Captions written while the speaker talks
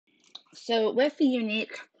So, with the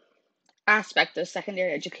unique aspect of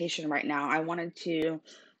secondary education right now, I wanted to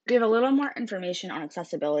give a little more information on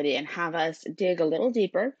accessibility and have us dig a little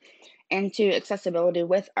deeper into accessibility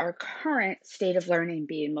with our current state of learning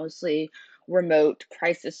being mostly remote,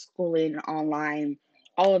 crisis schooling, online,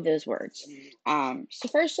 all of those words. So,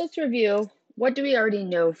 first, let's review what do we already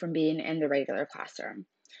know from being in the regular classroom.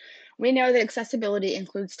 We know that accessibility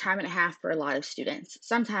includes time and a half for a lot of students,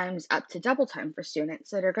 sometimes up to double time for students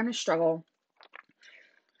that are going to struggle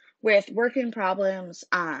with working problems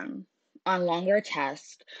on longer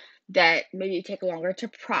tests that maybe take longer to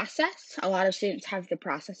process. A lot of students have the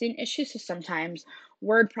processing issues, so sometimes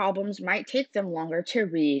word problems might take them longer to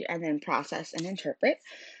read and then process and interpret.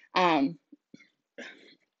 Um,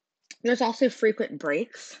 there's also frequent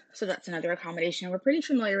breaks, so that's another accommodation. We're pretty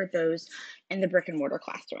familiar with those in the brick and mortar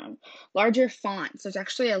classroom. Larger fonts. There's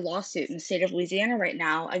actually a lawsuit in the state of Louisiana right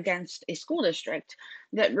now against a school district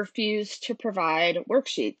that refused to provide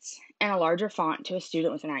worksheets in a larger font to a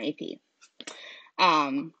student with an IEP.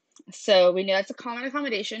 So we know that's a common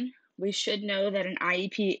accommodation. We should know that an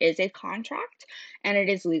IEP is a contract and it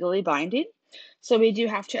is legally binding. So we do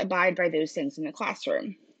have to abide by those things in the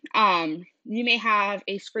classroom. You may have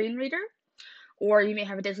a screen reader, or you may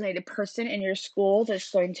have a designated person in your school that's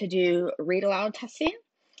going to do read aloud testing.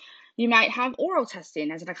 You might have oral testing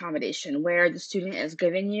as an accommodation where the student is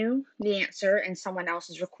giving you the answer and someone else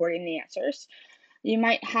is recording the answers. You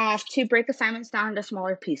might have to break assignments down into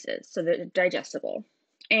smaller pieces so that they're digestible.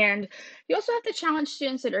 And you also have to challenge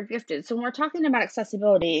students that are gifted. So when we're talking about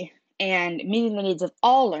accessibility and meeting the needs of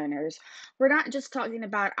all learners, we're not just talking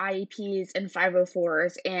about IEPs and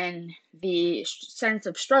 504s in the sense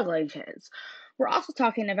of struggling kids. We're also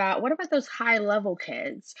talking about what about those high level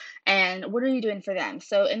kids and what are you doing for them?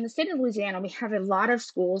 So in the state of Louisiana, we have a lot of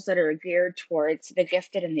schools that are geared towards the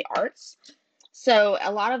gifted and the arts. So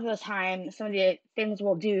a lot of the time, some of the things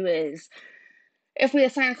we'll do is if we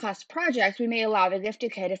assign a class project, we may allow the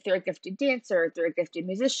gifted kid, if they're a gifted dancer, if they're a gifted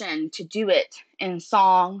musician, to do it in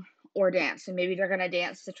song or dance. So maybe they're going to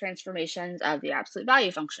dance the transformations of the absolute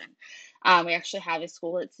value function. We actually have a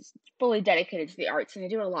school that's fully dedicated to the arts, and they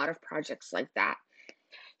do a lot of projects like that.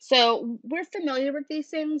 So we're familiar with these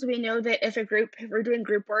things. We know that if we're doing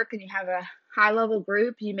group work and you have a high level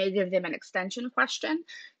group, you may give them an extension question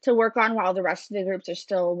to work on while the rest of the groups are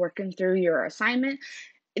still working through your assignment.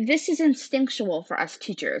 This is instinctual for us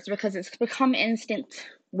teachers because it's become instinct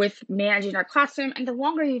with managing our classroom. And the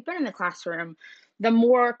longer you've been in the classroom, the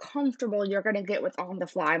more comfortable you're going to get with on the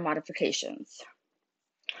fly modifications.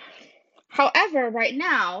 However, right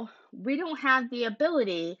now, we don't have the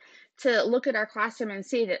ability to look at our classroom and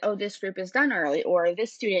see that, oh, this group is done early or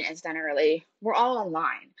this student is done early. We're all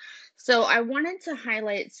online. So I wanted to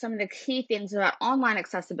highlight some of the key things about online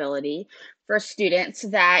accessibility for students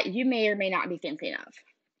that you may or may not be thinking of.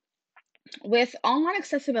 With online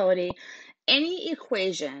accessibility, any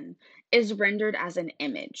equation is rendered as an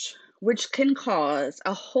image, which can cause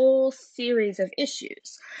a whole series of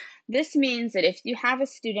issues. This means that if you have a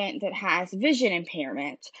student that has vision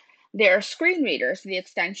impairment, their screen reader, so the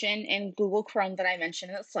extension in Google Chrome that I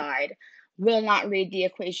mentioned in the slide, will not read the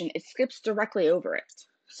equation. It skips directly over it.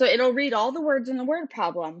 So it'll read all the words in the word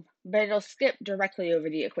problem, but it'll skip directly over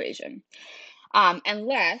the equation.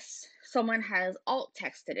 Unless someone has alt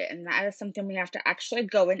texted it, and that is something we have to actually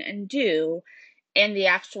go in and do in the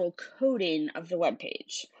actual coding of the web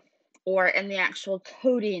page or in the actual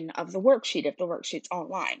coding of the worksheet if the worksheet's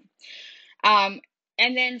online. Um,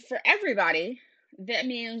 and then for everybody, that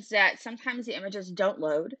means that sometimes the images don't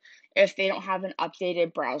load if they don't have an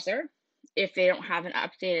updated browser, if they don't have an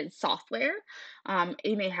updated software.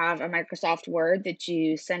 You may have a Microsoft Word that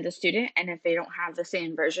you send a student, and if they don't have the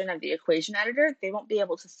same version of the equation editor, they won't be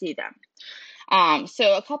able to see them.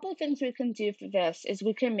 So a couple of things we can do for this is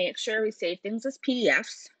we can make sure we save things as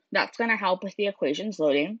PDFs. That's going to help with the equations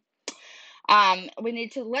loading. We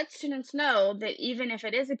need to let students know that even if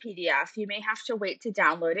it is a PDF, you may have to wait to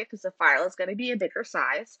download it because the file is going to be a bigger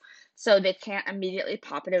size, so they can't immediately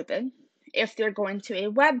pop it open. If they're going to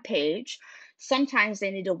a web page, sometimes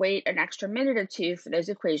they need to wait an extra minute or two for those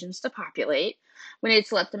equations to populate. We need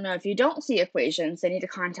to let them know if you don't see equations, they need to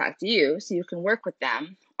contact you so you can work with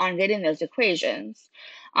them on getting those equations.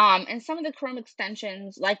 And some of the Chrome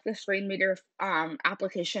extensions, like the screen reader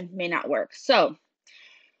application, may not work. So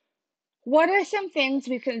what are some things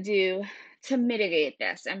we can do to mitigate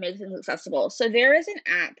this and make things accessible? So there is an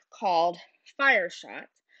app called Fireshot.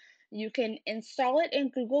 You can install it in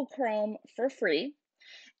Google Chrome for free,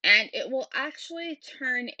 and it will actually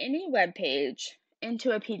turn any web page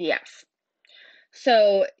into a PDF.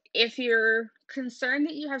 So if you're concerned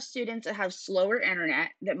that you have students that have slower internet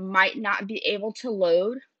that might not be able to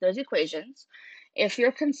load those equations, if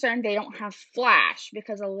you're concerned they don't have Flash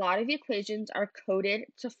because a lot of equations are coded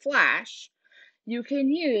to Flash, you can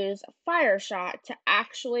use Fireshot to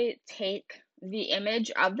actually take the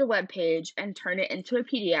image of the web page and turn it into a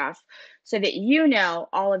PDF so that you know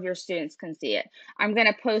all of your students can see it. I'm going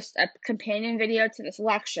to post a companion video to this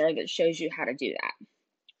lecture that shows you how to do that.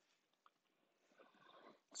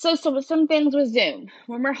 So with some things with Zoom,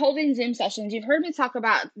 when we're holding Zoom sessions, you've heard me talk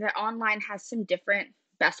about that online has some different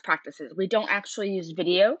best practices. We don't actually use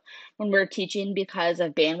video when we're teaching because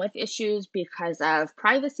of bandwidth issues, because of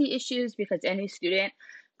privacy issues, because any student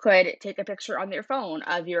could take a picture on their phone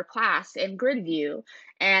of your class in grid view,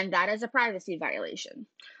 and that is a privacy violation.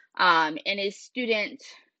 And a student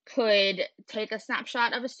could take a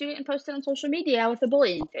snapshot of a student and post it on social media with a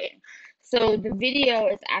bullying thing. So the video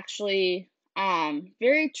is actually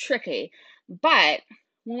very tricky. But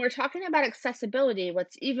when we're talking about accessibility,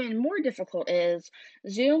 what's even more difficult is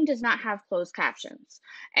Zoom does not have closed captions.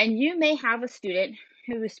 And you may have a student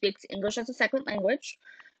who speaks English as a second language,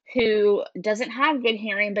 who doesn't have good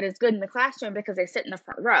hearing, but is good in the classroom because they sit in the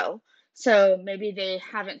front row. So maybe they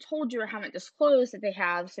haven't told you or haven't disclosed that they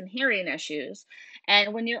have some hearing issues.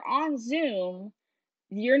 And when you're on Zoom,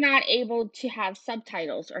 you're not able to have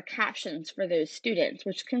subtitles or captions for those students,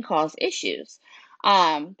 which can cause issues.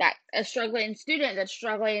 That a struggling student that's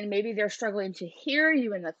struggling, maybe they're struggling to hear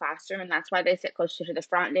you in the classroom, and that's why they sit closer to the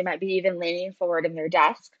front. They might be even leaning forward in their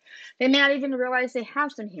desk. They may not even realize they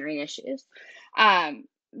have some hearing issues.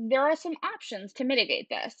 There are some options to mitigate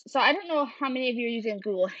this. So I don't know how many of you are using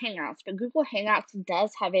Google Hangouts, but Google Hangouts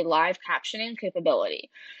does have a live captioning capability.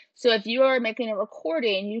 So if you are making a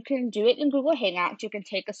recording, you can do it in Google Hangouts. You can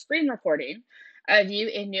take a screen recording of you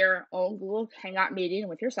in your own Google Hangout meeting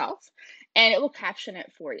with yourself, and it will caption it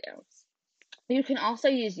for you. You can also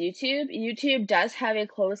use YouTube. YouTube does have a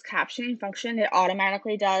closed captioning function. It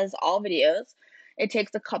automatically does all videos. It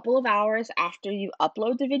takes a couple of hours after you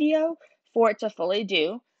upload the video for it to fully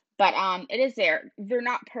do, but it is there. They're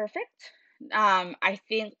not perfect. I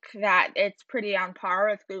think that it's pretty on par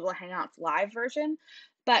with Google Hangouts live version,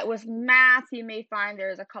 but with math, you may find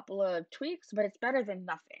there's a couple of tweaks, but it's better than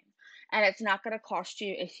nothing, and it's not going to cost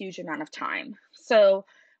you a huge amount of time. So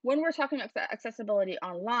when we're talking about accessibility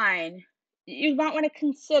online, you might want to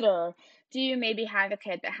consider, do you maybe have a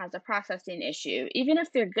kid that has a processing issue? Even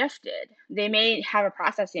if they're gifted, they may have a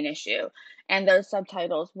processing issue, and those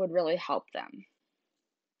subtitles would really help them.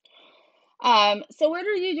 So what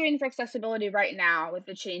are you doing for accessibility right now with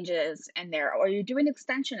the changes in there? Or are you doing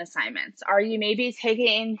extension assignments? Are you maybe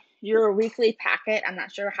taking your weekly packet? I'm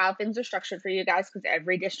not sure how things are structured for you guys because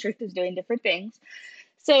every district is doing different things.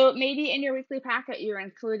 So maybe in your weekly packet, you're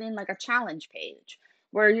including like a challenge page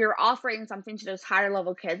where you're offering something to those higher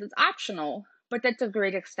level kids. It's optional, but that's a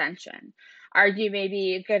great extension. Are you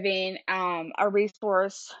maybe giving a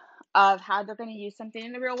resource of how they're going to use something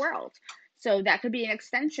in the real world? So that could be an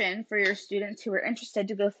extension for your students who are interested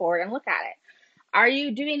to go forward and look at it. Are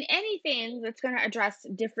you doing anything that's going to address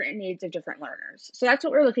different needs of different learners? So that's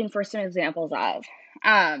what we're looking for some examples of.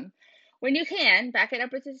 When you can, back it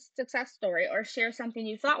up with a success story or share something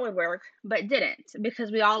you thought would work but didn't,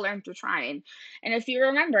 because we all learn through trying. And if you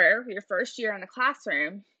remember your first year in the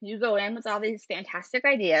classroom, you go in with all these fantastic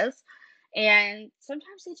ideas, and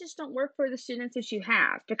sometimes they just don't work for the students that you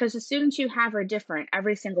have because the students you have are different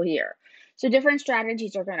every single year. So different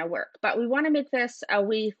strategies are going to work, but we want to make this a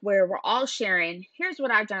week where we're all sharing, here's what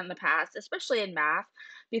I've done in the past, especially in math,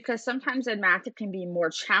 because sometimes in math it can be more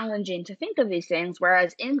challenging to think of these things,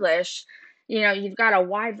 whereas English, you've got a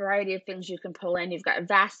wide variety of things you can pull in. You've got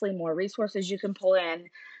vastly more resources you can pull in.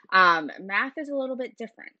 Math is a little bit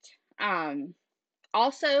different.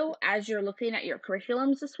 Also, as you're looking at your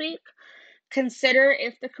curriculums this week, consider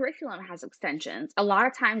if the curriculum has extensions. A lot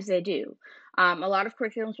of times they do. A lot of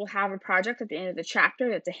curriculums will have a project at the end of the chapter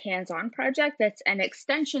that's a hands-on project that's an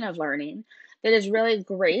extension of learning that is really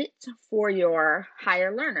great for your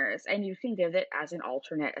higher learners, and you can give it as an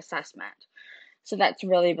alternate assessment. So that's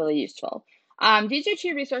really, really useful. These are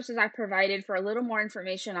two resources I provided for a little more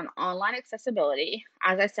information on online accessibility.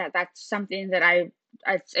 As I said, that's something that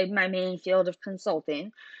it's in my main field of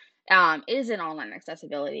consulting. Is in online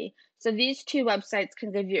accessibility. So these two websites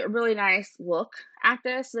can give you a really nice look at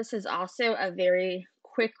this. This is also a very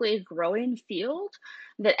quickly growing field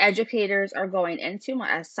that educators are going into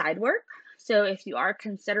as side work. So if you are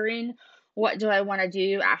considering, what do I want to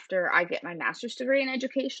do after I get my master's degree in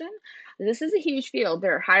education? This is a huge field.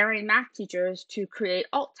 They're hiring math teachers to create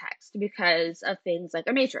alt text because of things like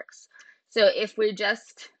a matrix. So if we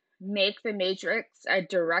just make the matrix a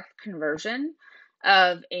direct conversion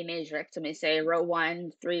of a matrix. Let me say row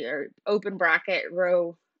 1, 3, or open bracket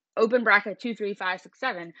 2, 3, 5, 6,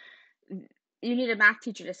 7. You need a math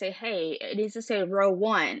teacher to say, hey, it needs to say row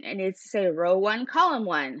 1. It needs to say row 1, column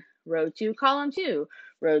 1, row 2, column 2,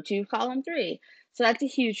 row 2, column 3. So that's a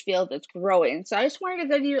huge field that's growing. So I just wanted to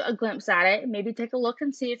give you a glimpse at it, maybe take a look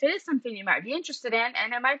and see if it is something you might be interested in,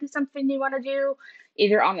 and it might be something you want to do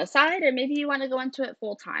either on the side or maybe you want to go into it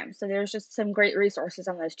full time. So there's just some great resources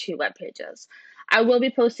on those 2 web pages. I will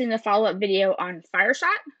be posting the follow-up video on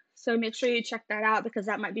Fireshot, so make sure you check that out because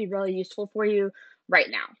that might be really useful for you right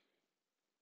now.